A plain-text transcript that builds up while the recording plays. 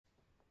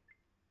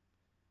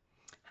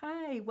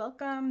Hi,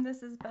 welcome.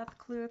 This is Beth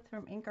Kluth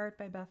from Ink Art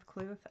by Beth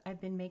Kluth. I've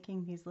been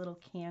making these little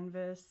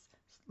canvas,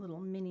 little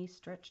mini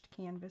stretched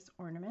canvas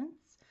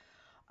ornaments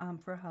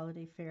for a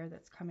holiday fair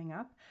that's coming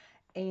up.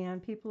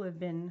 And people have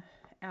been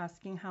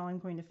asking how I'm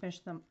going to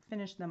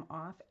finish them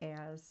off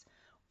as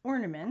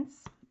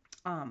ornaments.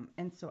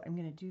 And so I'm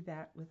going to do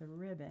that with a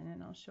ribbon,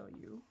 and I'll show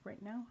you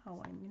right now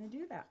how I'm going to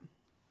do that.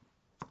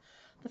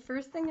 The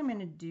first thing I'm going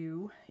to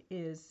do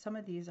is some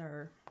of these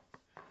are,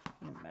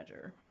 I'm going to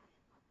measure.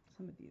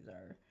 Some of these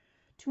are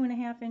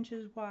 2.5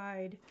 inches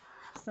wide.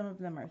 Some of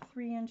them are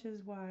 3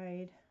 inches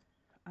wide.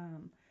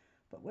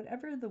 But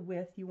whatever the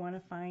width, you want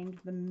to find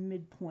the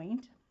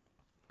midpoint.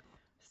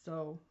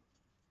 So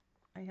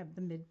I have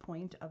the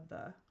midpoint of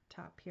the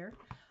top here.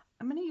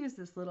 I'm going to use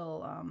this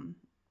little,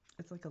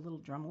 it's like a little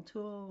Dremel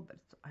tool, but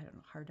it's, I don't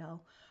know,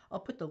 Hardell. I'll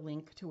put the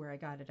link to where I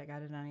got it. I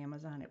got it on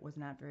Amazon. It was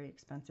not very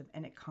expensive,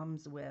 and it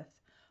comes with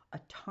a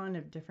ton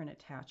of different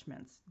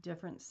attachments,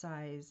 different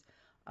size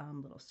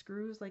little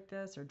screws like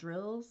this or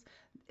drills.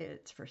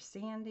 It's for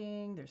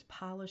sanding, there's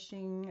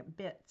polishing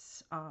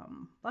bits,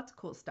 lots of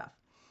cool stuff.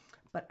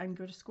 But I'm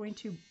just going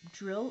to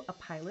drill a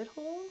pilot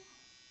hole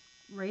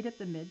right at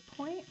the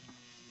midpoint.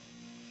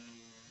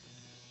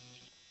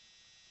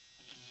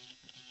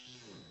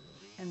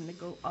 And I'm going to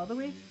go all the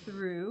way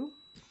through.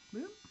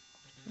 Whoop,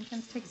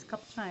 sometimes it takes a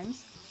couple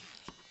times.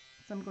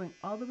 So I'm going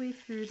all the way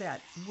through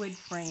that wood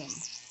frame.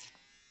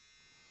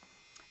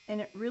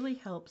 And it really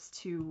helps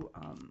to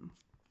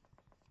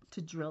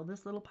drill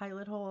this little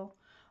pilot hole.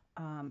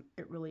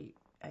 It really,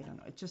 I don't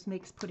know, it just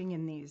makes putting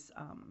in these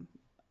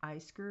eye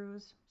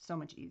screws so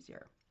much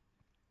easier.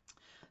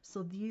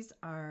 So these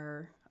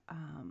are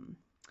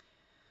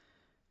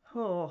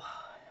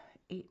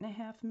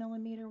 8.5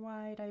 millimeter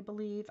wide, I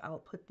believe. I'll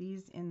put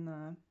these in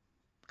the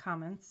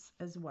comments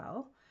as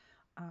well.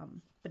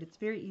 But it's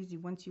very easy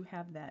once you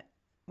have that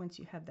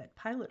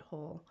pilot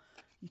hole,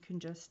 you can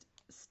just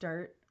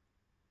start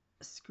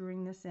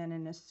screwing this in,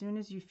 and as soon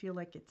as you feel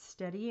like it's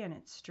steady and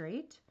it's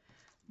straight,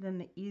 then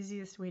the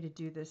easiest way to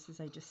do this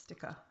is I just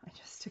stick a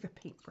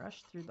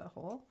paintbrush through the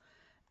hole,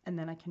 and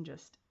then I can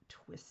just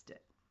twist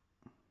it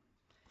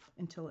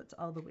until it's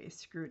all the way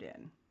screwed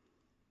in.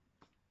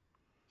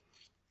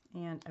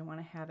 And I want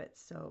to have it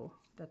so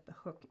that the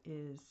hook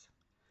is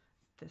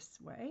this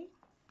way.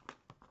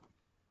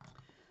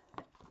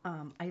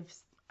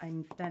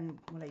 Then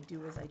what I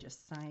do is I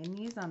just sign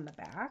these on the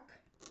back.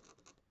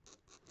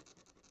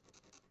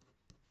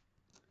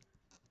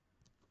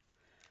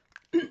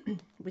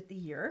 With the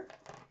year.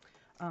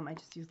 I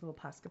just use a little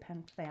Posca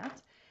pen for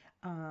that.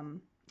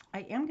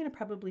 I am going to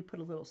probably put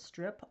a little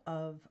strip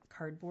of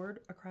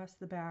cardboard across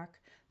the back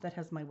that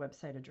has my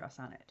website address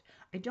on it.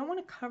 I don't want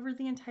to cover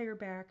the entire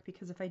back,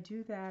 because if I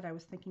do that, I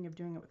was thinking of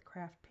doing it with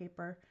craft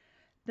paper.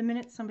 The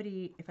minute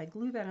somebody, if I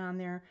glue that on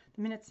there,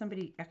 the minute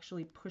somebody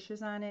actually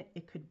pushes on it,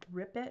 it could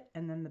rip it,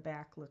 and then the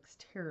back looks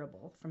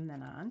terrible from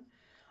then on.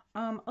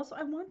 Also,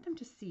 I want them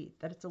to see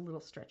that it's a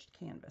little stretched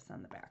canvas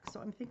on the back.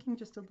 So I'm thinking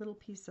just a little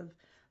piece of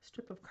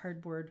strip of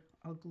cardboard.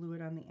 I'll glue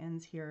it on the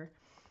ends here.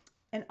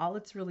 And all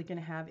it's really going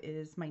to have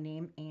is my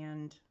name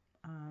and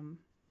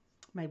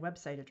my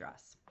website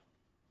address.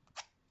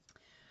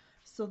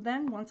 So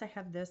then once I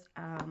have this,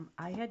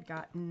 I had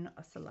gotten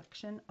a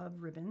selection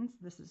of ribbons.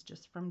 This is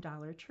just from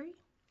Dollar Tree.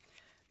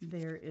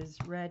 There is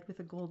red with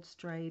a gold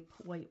stripe,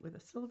 white with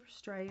a silver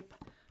stripe.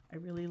 I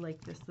really like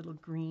this little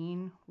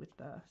green with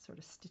the sort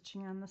of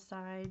stitching on the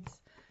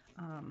sides.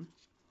 And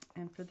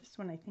for this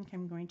one, I think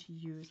I'm going to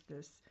use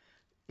this.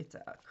 It's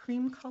a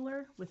cream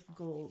color with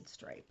gold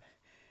stripe.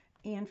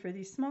 And for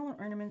these smaller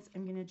ornaments,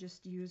 I'm going to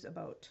just use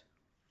about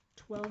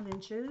 12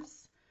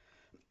 inches.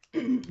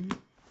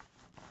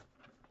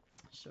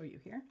 Show you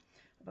here.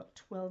 About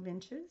 12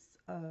 inches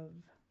of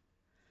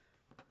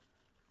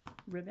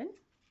ribbon.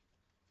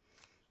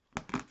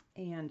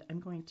 And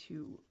I'm going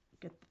to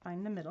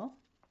find the middle.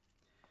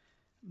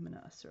 I'm going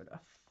to sort of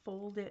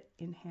fold it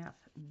in half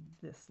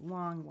this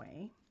long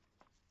way,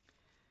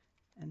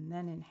 and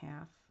then in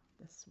half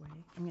this way.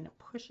 I'm going to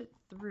push it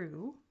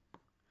through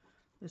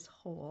this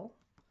hole,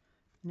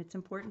 and it's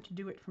important to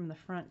do it from the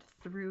front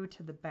through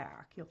to the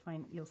back.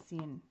 You'll see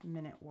in a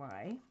minute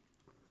why.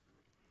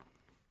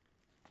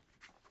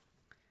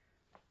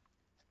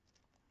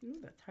 Ooh,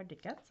 that's hard to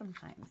get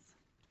sometimes.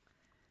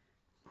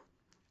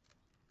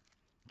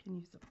 You can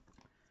use a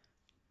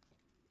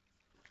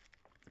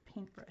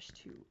paintbrush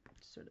to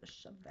sort of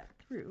shove that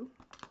through.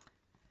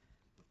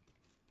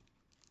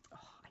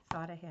 Oh, I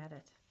thought I had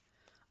it.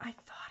 I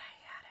thought I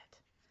had it.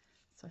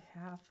 So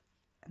half,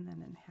 and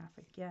then in half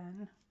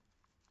again.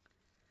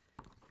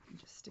 And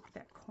just stick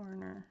that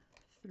corner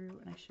through,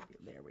 and I should be,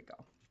 there we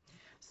go.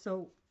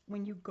 So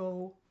when you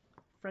go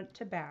front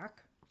to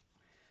back,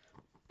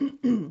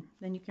 then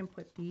you can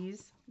put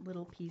these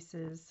little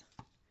pieces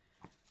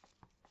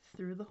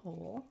through the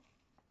hole,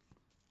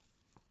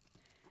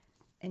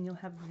 and you'll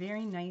have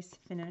very nice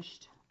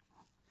finished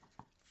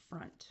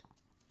front.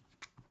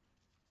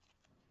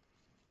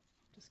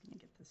 Just going to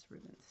get this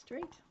ribbon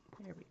straight.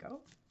 There we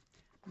go.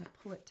 I'm going to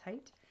pull it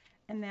tight,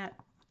 and that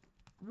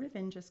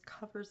ribbon just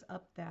covers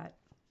up that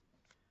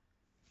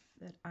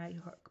that eye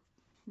hook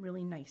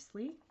really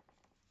nicely.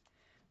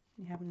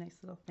 You have a nice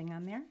little thing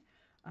on there.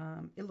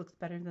 It looks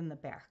better than the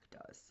back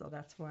does, so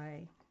that's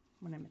why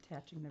when I'm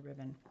attaching the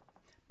ribbon,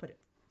 put it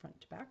front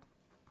to back.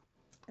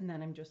 And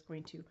then I'm just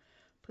going to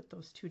put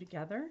those two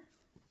together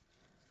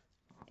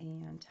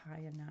and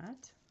tie a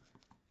knot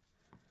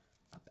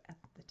up at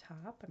the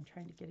top. I'm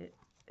trying to get it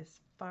as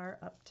far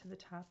up to the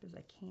top as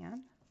I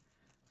can.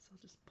 So I'll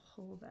just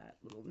pull that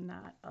little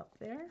knot up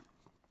there.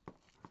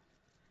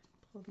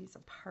 Pull these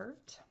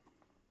apart.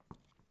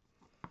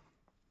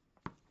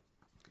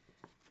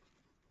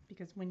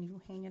 Because when you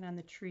hang it on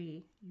the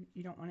tree,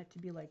 you don't want it to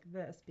be like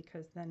this,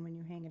 because then when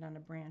you hang it on a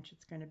branch,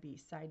 it's going to be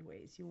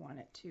sideways. You want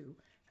it to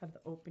have the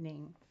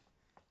opening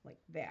like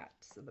that,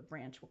 so the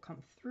branch will come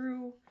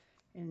through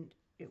and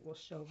it will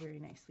show very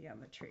nicely on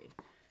the tree.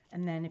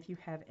 And then if you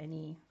have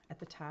any at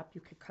the top,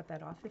 you could cut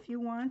that off if you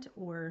want,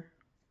 or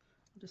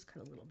I'll just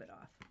cut a little bit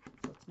off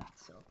so it's not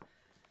so.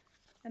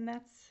 And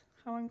that's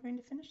how I'm going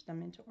to finish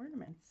them into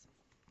ornaments.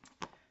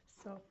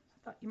 So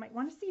I thought you might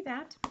want to see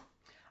that.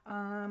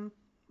 I'll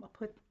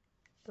put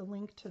the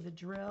link to the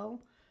drill,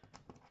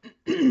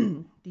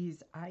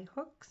 these eye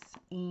hooks,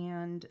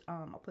 and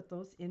I'll put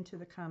those into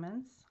the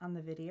comments on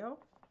the video.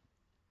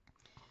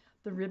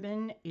 The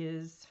ribbon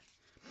is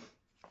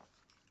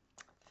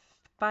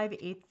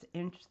 5/8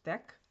 inch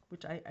thick,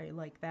 which I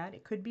like that.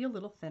 It could be a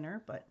little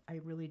thinner, but I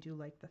really do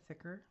like the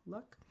thicker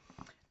look.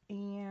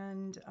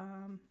 And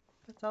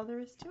that's all there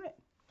is to it.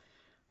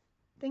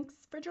 Thanks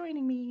for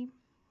joining me.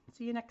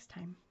 See you next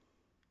time.